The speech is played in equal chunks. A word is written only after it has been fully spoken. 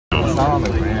saw on the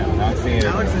gram. Not seeing it.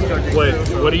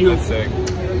 What are you saying?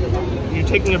 You're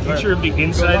taking a picture of the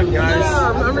inside of guys?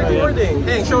 Yeah, I'm recording.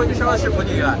 Hey, show us what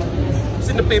you got. It's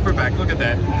in the paperback. Look at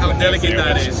that. How delicate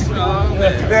that is. Oh,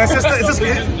 man. Yeah, it's just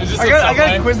I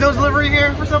got a Quiznos delivery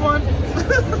here for someone.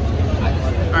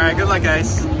 All right, good luck,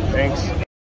 guys. Thanks.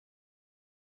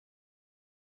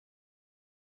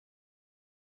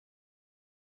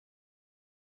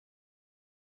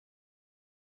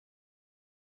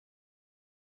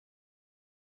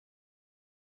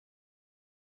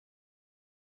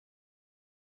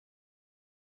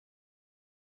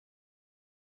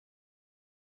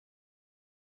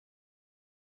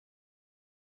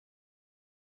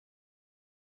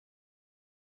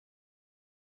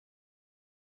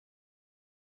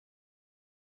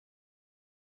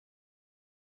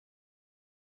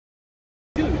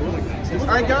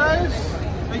 Alright guys,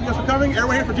 thank you guys for coming.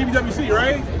 Everyone here for GBWC,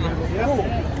 right? Cool.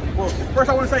 Well, first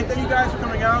I want to say thank you guys for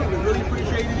coming out. We really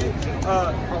appreciated it.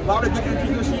 A lot of good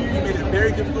entries this year. You made it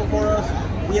very difficult for us.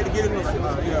 We had to get in the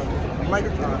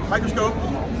microscope,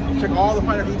 check all the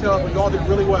finer details, but you all did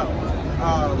really well.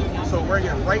 So we're going to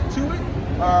get right to it.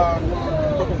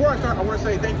 But before I start, I want to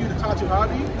say thank you to Tattoo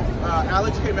Hobby.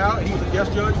 Alex came out and he was a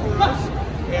guest judge for us.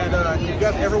 And you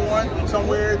got everyone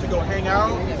somewhere to go hang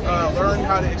out, learn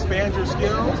how to expand your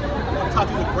skills.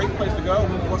 Tattoo's a great place to go. I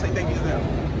want to say thank you to them.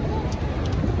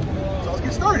 So let's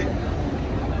get started.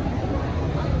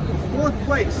 For 4th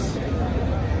place,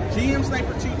 GM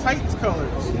Sniper 2 Titans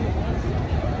colors.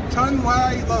 Chun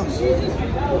Wai Lung.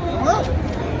 Come on.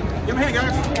 Give him a hand,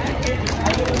 guys.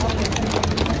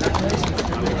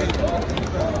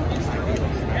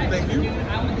 Thank you.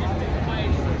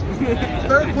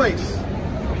 3rd place.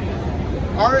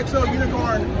 RXO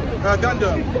Unicorn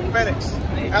Gundam Phoenix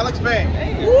Alex Bang.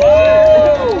 Woo!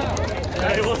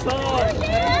 Hey, what's up?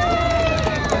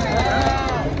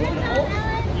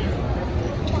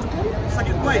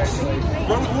 Second place,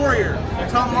 Road Warrior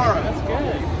Tom Mara.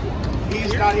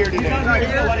 He's not here today. He's not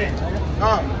here.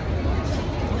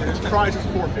 His prize is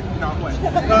forfeit. Not playing.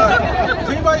 Is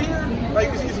anybody here?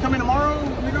 Like, is he coming tomorrow?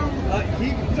 You know?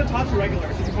 He's a Tatsu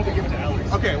regular, so you can probably give it to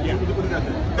Alex. Okay, yeah. we'll do that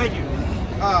then. Thank you.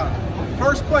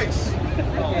 1st place,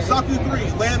 Saku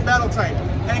 3, Land Battle Type,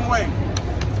 Hang Wei.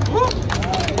 Woo!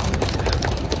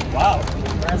 Wow.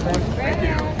 Thank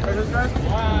you.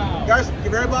 Wow. Guys,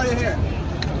 give everybody a hand.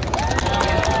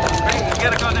 Hey, you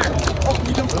gotta go there. Oh,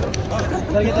 you can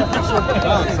Gotta get that picture.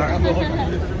 Oh, sorry.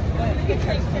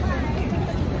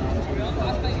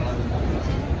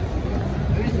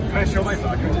 Can I show my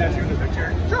Saku tattoo in the picture?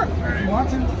 Sure. All right. Want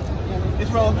to? It's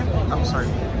relevant. I'm sorry.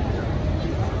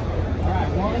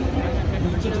 Alright, one. You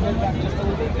can kick your leg back just a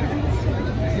little bit.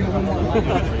 See one more. 1,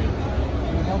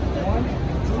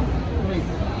 2, 3.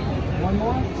 One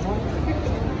more.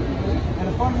 And a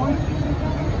fun one.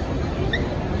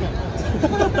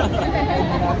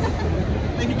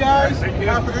 Thank you guys. For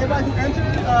everybody who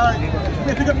entered, you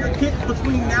can pick up your kit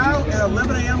between now and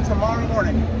 11 a.m. tomorrow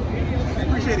morning.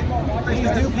 Appreciate it. Please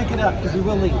do pick it up because we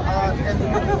will leave. And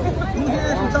who here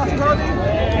is from Tattoo Hobby?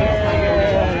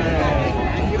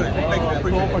 Thank you.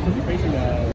 Appreciate it.